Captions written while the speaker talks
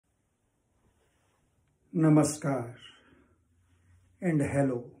Namaskar and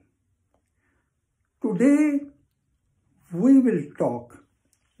hello. Today we will talk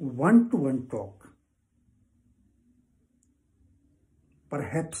one-to-one talk,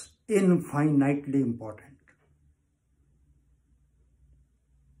 perhaps infinitely important,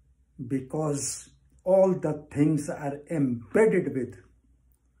 because all the things are embedded with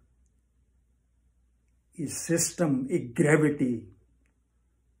a system, a gravity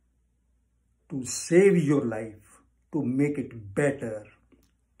to save your life, to make it better,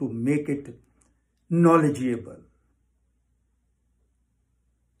 to make it knowledgeable.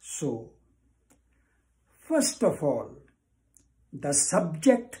 So, first of all, the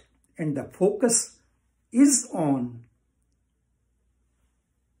subject and the focus is on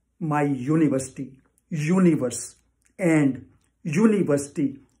my universe and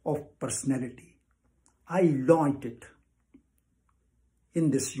University of Personality. I launched it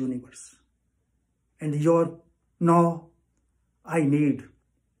in this universe. And now I need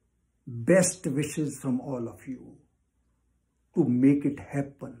best wishes from all of you to make it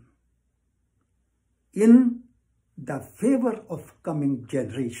happen in the favor of coming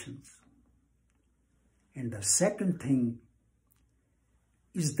generations. And the second thing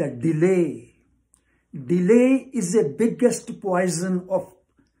is the delay. Delay is the biggest poison of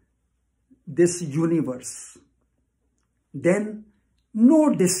this universe. Then no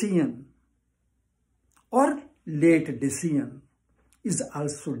decision or late decision is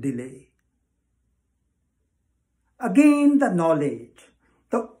also delay. Again, the knowledge,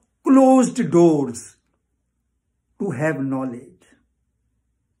 the closed doors to have knowledge.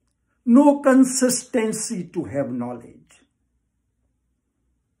 No consistency to have knowledge.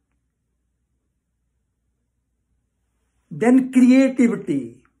 Then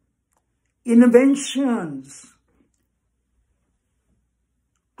creativity, inventions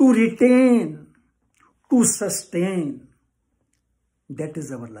to retain, to sustain. That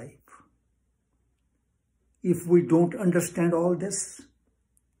is our life. If we don't understand all this,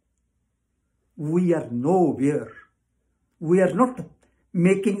 we are nowhere. We are not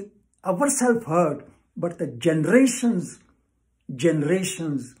making ourselves heard, but the generations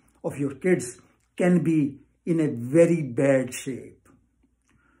of your kids can be in a very bad shape.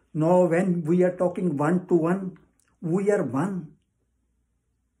 Now, when we are talking one-to-one, we are one.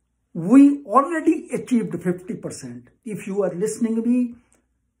 We already achieved 50%. If you are listening to me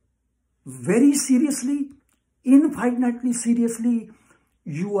very seriously, infinitely seriously,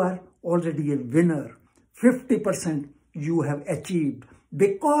 you are already a winner. 50% you have achieved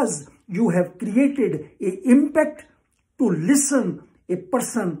because you have created an impact to listen a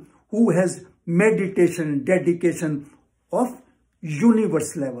person who has meditation, dedication of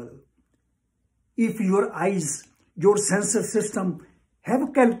universe level. If your eyes, your sensor system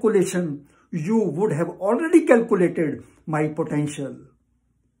have calculation, you would have already calculated my potential,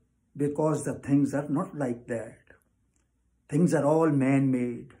 because the things are not like that. Things are all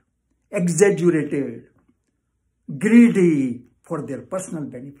man-made, exaggerated, greedy for their personal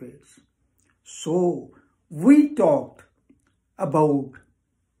benefits. So we talked about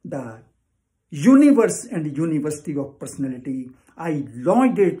the universe and University of Personality. I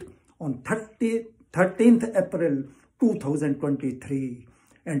launched it on 13th April 2023,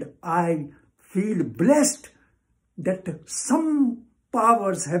 and I feel blessed that some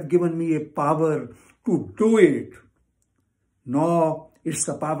powers have given me a power to do it. Now it's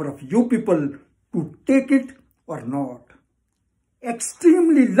the power of you people to take it or not.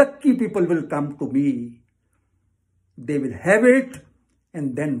 Extremely lucky people will come to me. They will have it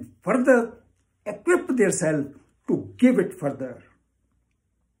and then further equip themselves to give it further.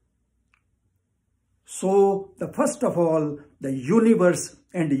 So, first of all, the universe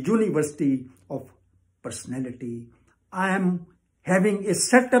and University of Personality. I am having a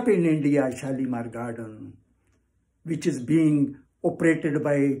setup in India, Shalimar Garden, which is being operated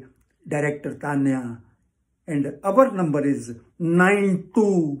by Director Tanya. And our number is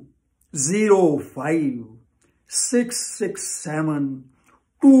 9205 667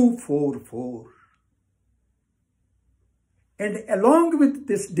 244. And along with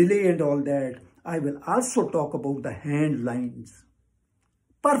this delay and all that, I will also talk about the hand lines.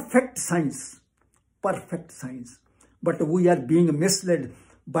 Perfect science. But we are being misled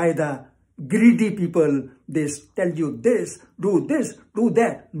by the greedy people. They tell you this, do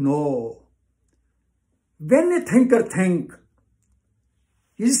that. No. When a thinker thinks,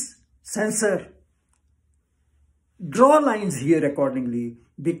 his sensor draw lines here accordingly,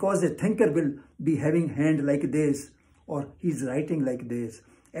 because a thinker will be having hand like this, or he's writing like this.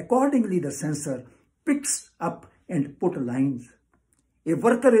 Accordingly, the sensor picks up and put lines. A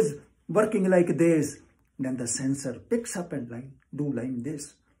worker is working like this, then the sensor picks up and do like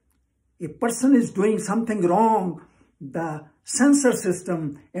this. A person is doing something wrong, the sensor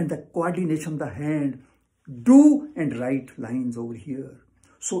system and the coordination of the hand do and write lines over here.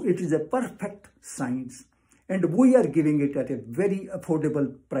 So it is a perfect science. And we are giving it at a very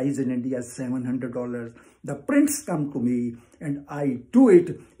affordable price in India, $700. The prints come to me and I do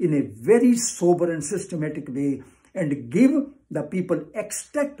it in a very sober and systematic way and give the people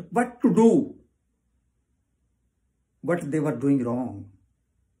extract what to do, what they were doing wrong.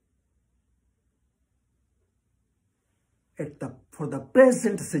 For the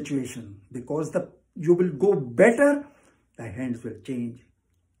present situation, because you will go better, the hands will change.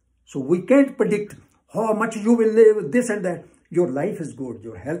 So we can't predict how much you will live, this and that. Your life is good,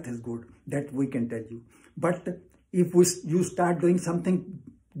 your health is good, that we can tell you. But if you start doing something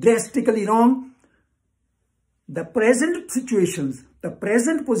drastically wrong, the present situations, the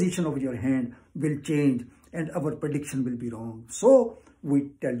present position of your hand will change and our prediction will be wrong. So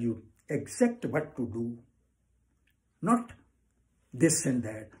we tell you exact what to do, not this and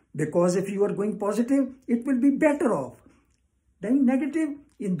that. Because if you are going positive, it will be better off. Then negative,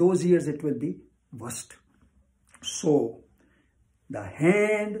 in those years it will be worst. So the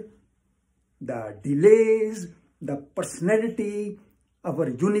hand, the delays, the personality, our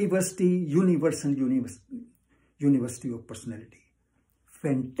university of personality.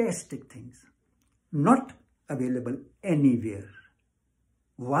 Fantastic things. Not available anywhere.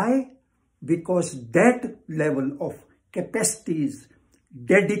 Why? Because that level of capacities,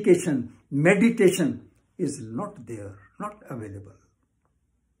 dedication, meditation is not there, not available.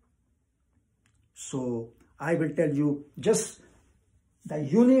 So I will tell you just the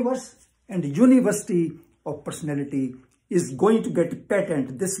universe and university of personality is going to get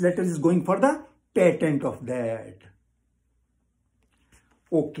patent. This letter is going for the patent of that.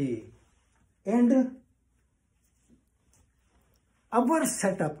 Okay. And our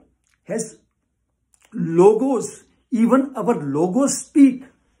setup has logos. Even our logos speak.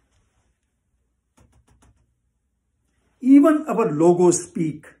 Even our logos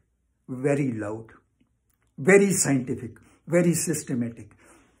speak very loud, very scientific, very systematic.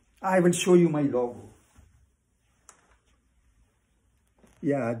 I will show you my logo.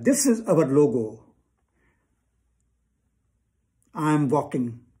 Yeah, this is our logo. I am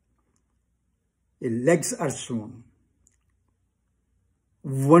walking. Legs are shown.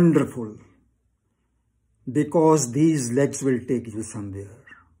 Wonderful. Because these legs will take you somewhere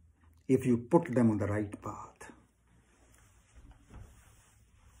if you put them on the right path.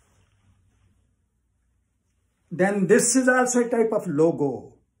 Then this is also a type of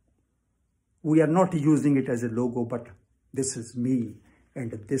logo. We are not using it as a logo, but this is me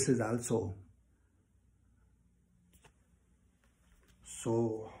and this is also.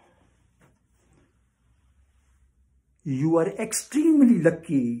 So you are extremely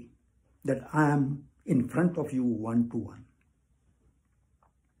lucky that I am in front of you one-to-one.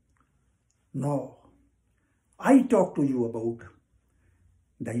 Now, I talk to you about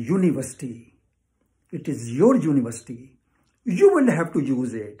the university. It is your university. You will have to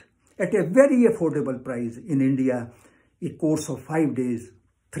use it at a very affordable price. In India, a course of 5 days,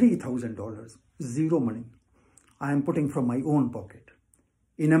 $3,000, zero money. I am putting from my own pocket.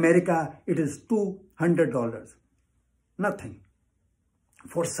 In America, it is $200, nothing.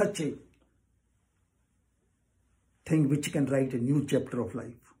 For such a thing which can write a new chapter of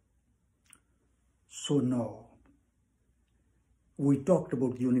life. So now, we talked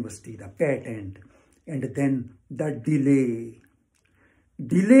about university, the patent, and then the delay.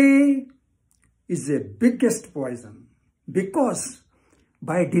 Delay is the biggest poison because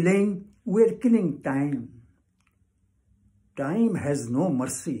by delaying, we are killing time. Time has no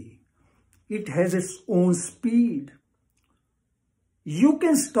mercy. It has its own speed. You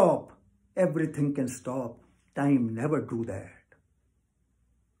can stop. Everything can stop. Time never do that.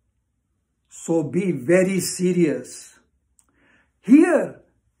 So be very serious. Here,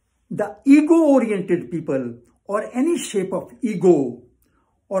 the ego-oriented people or any shape of ego,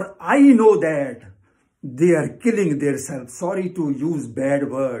 or I know that they are killing themselves. Sorry to use bad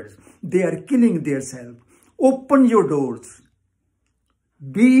words. They are killing themselves. Open your doors.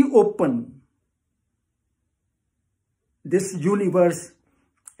 Be open. This universe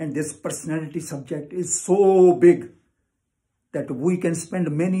and this personality subject is so big that we can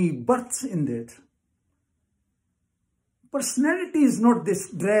spend many births in it. Personality is not this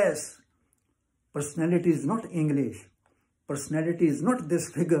dress. Personality is not English. Personality is not this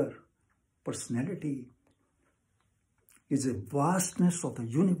figure. Personality is a vastness of the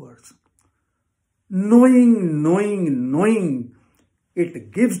universe. Knowing,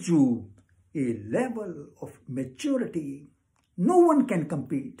 it gives you a level of maturity no one can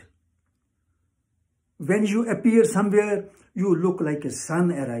compete. When you appear somewhere, you look like a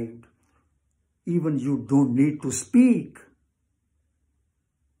sun arrived. Even you don't need to speak.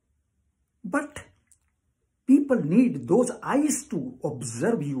 But people need those eyes to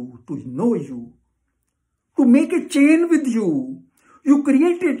observe you, to know you, to make a chain with you. You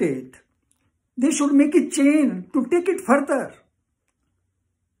created it. They should make a chain to take it further.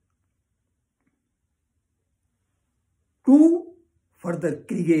 To further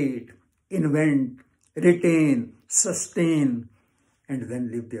create, invent, retain, sustain, and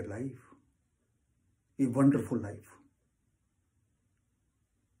then live their life. A wonderful life.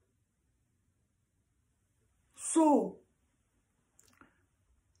 So,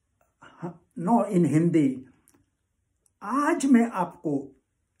 now in Hindi, आज मैं आपको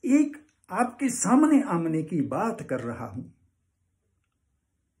एक आपके सामने आमने की बात कर रहा हूं,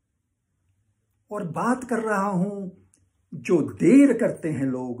 और बात कर रहा हूं जो देर करते हैं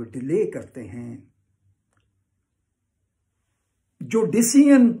लोग, डिले करते हैं, जो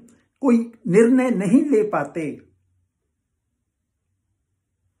डिसीजन कोई निर्णय नहीं ले पाते,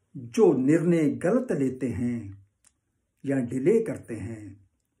 जो निर्णय गलत लेते हैं या डिले करते हैं,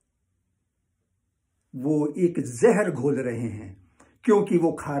 वो एक जहर घोल रहे हैं, क्योंकि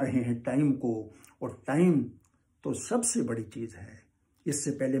वो खा रहे हैं टाइम को, और टाइम तो सबसे बड़ी चीज है।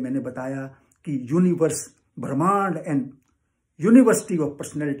 इससे पहले मैंने बताया कि यूनिवर्स, ब्रह्मांड एंड यूनिवर्सिटी ऑफ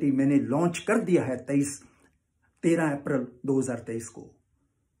पर्सनैलिटी मैंने लॉन्च कर दिया है 13 अप्रैल 2023 को।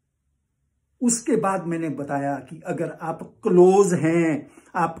 उसके बाद मैंने बताया कि अगर आप क्लोज हैं,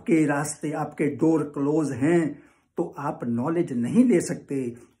 आपके रास्ते, आपके डोर क्लोज हैं, तो आप नॉलेज नहीं ले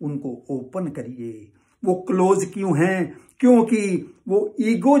सकते, उनको ओपन करिए। वो क्लोज क्यों हैं? क्योंकि वो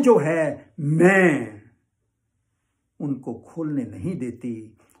ईगो जो है, मैं, उनको खोलने नहीं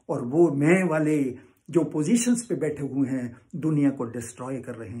देती, और वो मैं वाले जो पोजीशंस पे बैठे हुए हैं दुनिया को डिस्ट्रॉय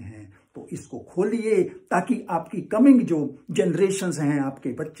कर रहे हैं। तो इसको खोलिए ताकि आपकी कमिंग जो जनरेशन्स हैं,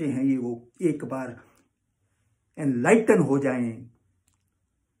 आपके बच्चे हैं, ये वो एक बार एनलाइटन हो जाएं।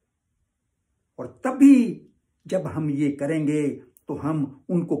 और तभी जब हम ये करेंगे तो हम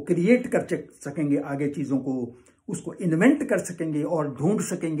उनको क्रिएट कर सकेंगे, आगे चीजों को उसको इन्वेंट कर सकेंगे और ढूंढ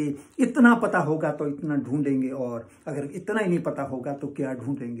सकेंगे। इतना पता होगा तो इतना ढूंढेंगे, और अगर इतना ही नहीं पता होगा तो क्या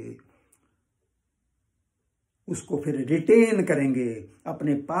ढूंढेंगे? उसको फिर रिटेन करेंगे,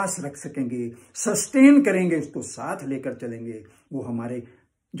 अपने पास रख सकेंगे, सस्टेन करेंगे, उसको साथ लेकर चलेंगे। वो हमारे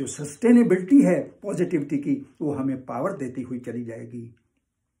जो सस्टेनेबिलिटी है पॉजिटिविटी की, वो हमें पावर देती हुई चली जाएगी।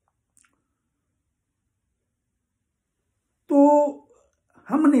 तो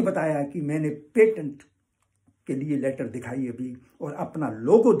हमने बताया कि मैंने पेटेंट के लिए लेटर दिखाई अभी, और अपना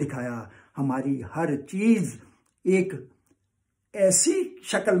लोगो दिखाया। हमारी हर चीज एक ऐसी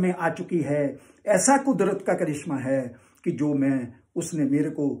शक्ल में आ चुकी है, ऐसा कुदरत का करिश्मा है कि जो उसने मेरे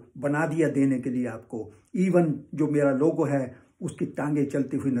को बना दिया देने के लिए आपको। इवन जो मेरा लोगो है, उसकी टांगे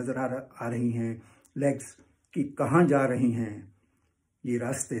चलती हुई नजर आ रही हैं, लेग्स की कहाँ जा रही हैं, ये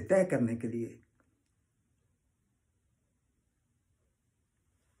रास्ते तय करने के लिए।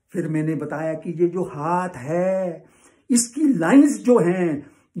 फिर मैंने बताया कि ये जो हाथ है, इसकी लाइंस जो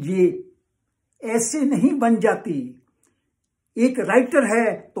हैं, ये ऐसे नहीं बन जाती। एक राइटर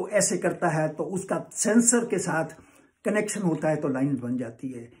है तो ऐसे करता है, तो उसका सेंसर के साथ कनेक्शन होता है तो लाइन बन जाती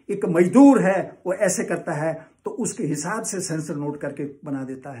है। एक मजदूर है, वो ऐसे करता है तो उसके हिसाब से सेंसर नोट करके बना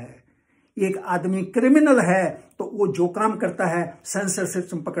देता है। एक आदमी क्रिमिनल है तो वो जो काम करता है, सेंसर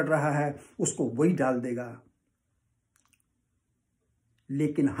सिस्टम पकड़ रहा है, उसको वही डाल देगा।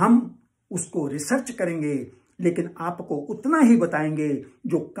 लेकिन हम उसको रिसर्च करेंगे, लेकिन आपको उतना ही बताएंगे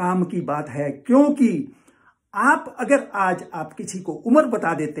जो काम की बात है। क्योंकि आप अगर आज आप किसी को उम्र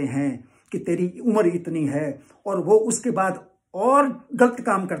बता देते हैं कि तेरी उम्र इतनी है, और वो उसके बाद और गलत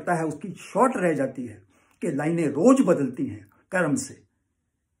काम करता है, उसकी शॉर्ट रह जाती है कि लाइनें रोज बदलती हैं कर्म से।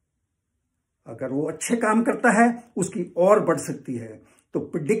 अगर वो अच्छे काम करता है, उसकी और बढ़ सकती है। तो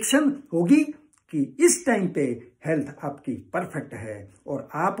प्रिडिक्शन होगी कि इस टाइम पे हेल्थ आपकी परफेक्ट है, और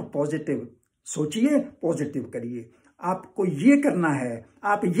आप पॉजिटिव सोचिए, पॉजिटिव करिए। आपको ये करना है,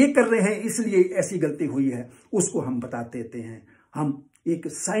 आप ये कर रहे हैं इसलिए ऐसी गलती हुई है, उसको हम बता देते हैं। हम एक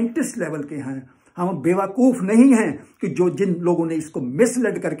साइंटिस्ट लेवल के हैं, हम बेवकूफ नहीं हैं कि जिन लोगों ने इसको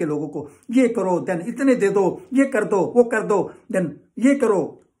मिसलेड करके लोगों को ये करो, देन इतने दे दो, ये कर दो, वो कर दो, देन ये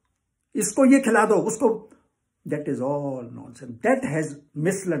करो, इसको ये खिला दो, उसको। That is all nonsense, that has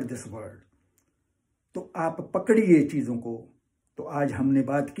misled this world. तो आप पकड़िए चीजों को। तो आज हमने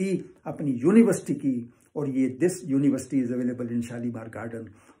बात की अपनी यूनिवर्सिटी की, और ये this university is available in Shalimar garden,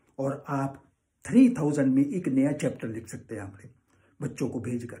 और आप 3000 में एक नया चैप्टर लिख सकते हैं अपने बच्चों को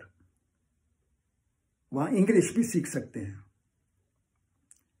भेजकर। वहां इंग्लिश भी सीख सकते हैं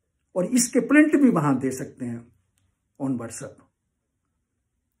और इसके प्रिंट भी वहां दे सकते हैं on WhatsApp.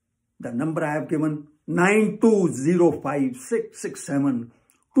 The number I have given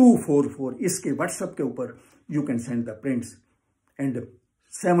 9205667244, इसके व्हाट्सएप के ऊपर you can send the prints and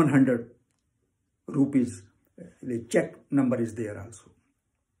 700 rupees check number is there also.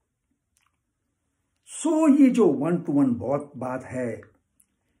 सो ये जो 1-to-1 बहुत बात है,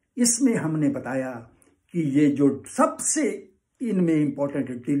 इसमें हमने बताया कि ये जो सबसे इनमें इंपॉर्टेंट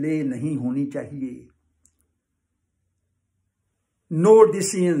डिले नहीं होनी चाहिए। नो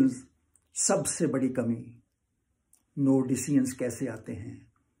डिसीजंस सबसे बड़ी कमी। नो डिसीजंस कैसे आते हैं?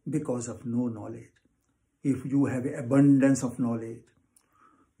 Because of no knowledge. If you have abundance of knowledge,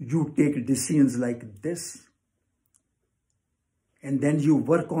 you take decisions like this and then you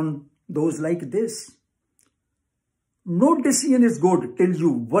work on those like this. No decision is good till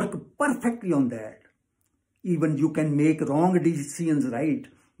you work perfectly on that. Even you can make wrong decisions right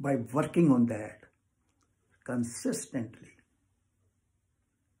by working on that consistently.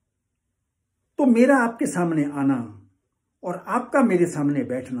 तो मेरा आपके सामने आना और आपका मेरे सामने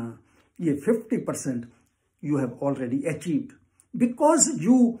बैठना, ये 50% you have already achieved because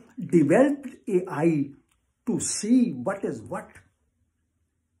you developed a eye to see what is what.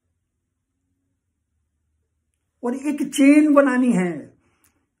 और एक चेन बनानी है।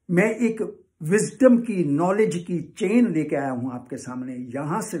 मैं एक विजडम की, नॉलेज की चेन लेके आया हूं आपके सामने।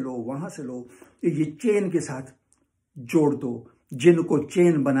 यहां से लो, वहां से लो, ये चेन के साथ जोड़ दो। जिनको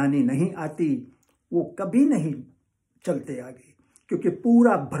चेन बनानी नहीं आती वो कभी नहीं चलते आगे, क्योंकि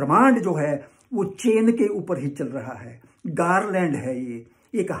पूरा ब्रह्मांड जो है वो चेन के ऊपर ही चल रहा है। गारलैंड है, ये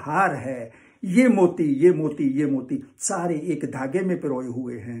एक हार है। ये मोती, ये मोती, ये मोती सारे एक धागे में पिरोए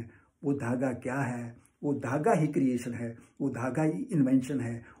हुए हैं। वो धागा क्या है? वो धागा ही क्रिएशन है, वो धागा ही इन्वेंशन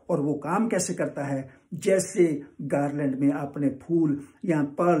है। और वो काम कैसे करता है? जैसे गारलैंड में आपने फूल या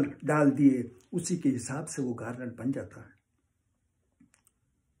पर्ल डाल दिए, उसी के हिसाब से वो गारलैंड बन जाता है।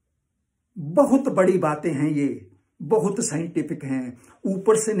 बहुत बड़ी बातें हैं ये, बहुत साइंटिफिक हैं,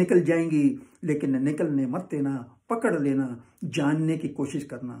 ऊपर से निकल जाएंगी, लेकिन निकलने मत देना, पकड़ लेना, जानने की कोशिश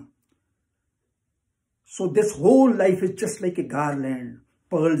करना। So this whole life is just like a garland.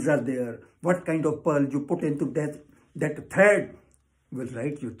 Pearls are there. What kind of pearl you put into that thread will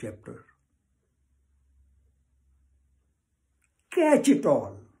write your chapter. Catch it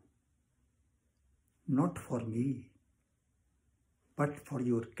all. Not for me, but for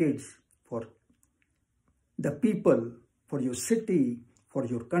your kids, for the people, for your city, for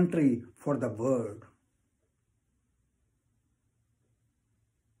your country, for the world.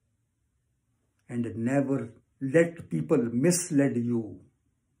 And never let people mislead you.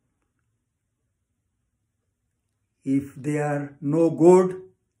 If they are no good,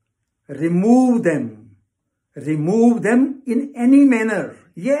 remove them. Remove them in any manner.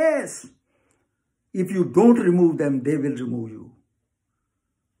 Yes. If you don't remove them, they will remove you.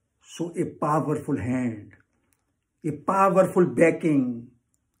 So a powerful hand, a powerful backing,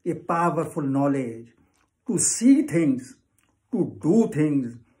 a powerful knowledge to see things, to do things,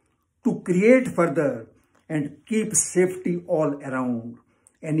 to create further and keep safety all around.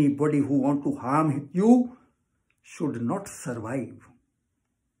 Anybody who wants to harm you should not survive.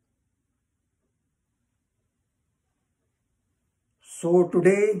 So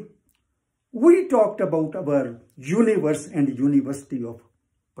today we talked about our universe and university of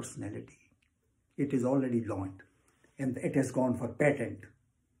personality. It is already launched and it has gone for patent,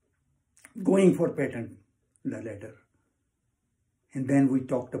 going for patent the letter. And then we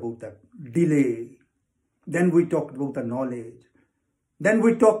talked about the delay. Then we talked about the knowledge. Then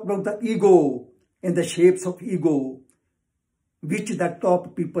we talked about the ego and the shapes of ego, which the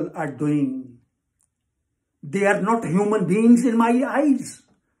top people are doing. They are not human beings in my eyes.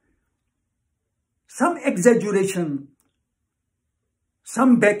 Some exaggeration,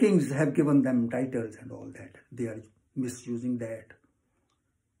 some backings have given them titles and all that. They are misusing that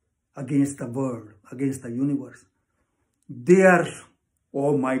against the world, against the universe. They are,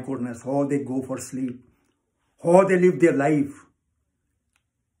 oh my goodness, how they go for sleep, how they live their life.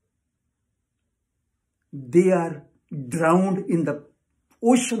 They are drowned in the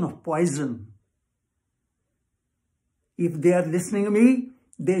ocean of poison. If they are listening to me,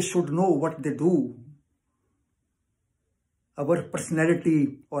 they should know what they do. Our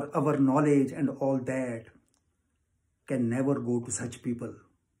personality or our knowledge and all that can never go to such people.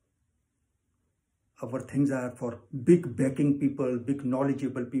 Our things are for big backing people, big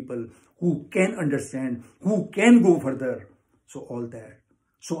knowledgeable people who can understand, who can go further. So all that.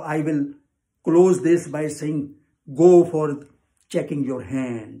 So I will close this by saying, go for checking your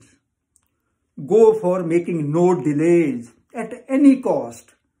hands. Go for making no delays at any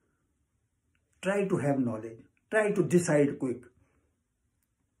cost. Try to have knowledge. Try to decide quick.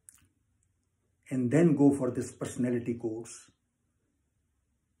 And then go for this personality course.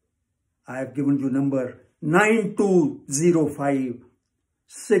 I have given you number 9205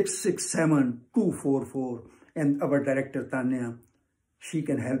 667 244, and our director Tanya, she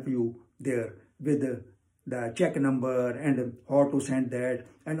can help you there with the check number and how to send that.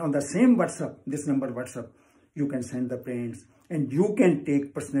 And on the same WhatsApp, this number WhatsApp, you can send the prints and you can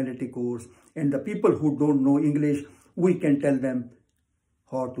take personality course. And the people who don't know English, we can tell them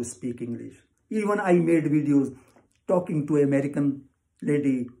how to speak English. Even I made videos talking to American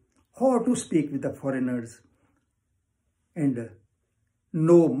lady, how to speak with the foreigners and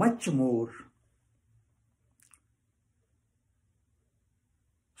know much more.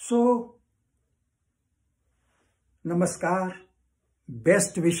 So, namaskar,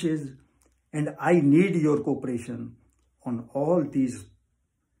 best wishes, and I need your cooperation on all these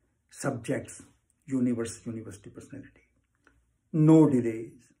subjects, university personality. No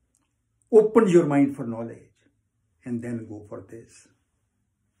delays. Open your mind for knowledge and then go for this.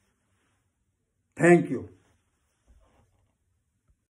 Thank you.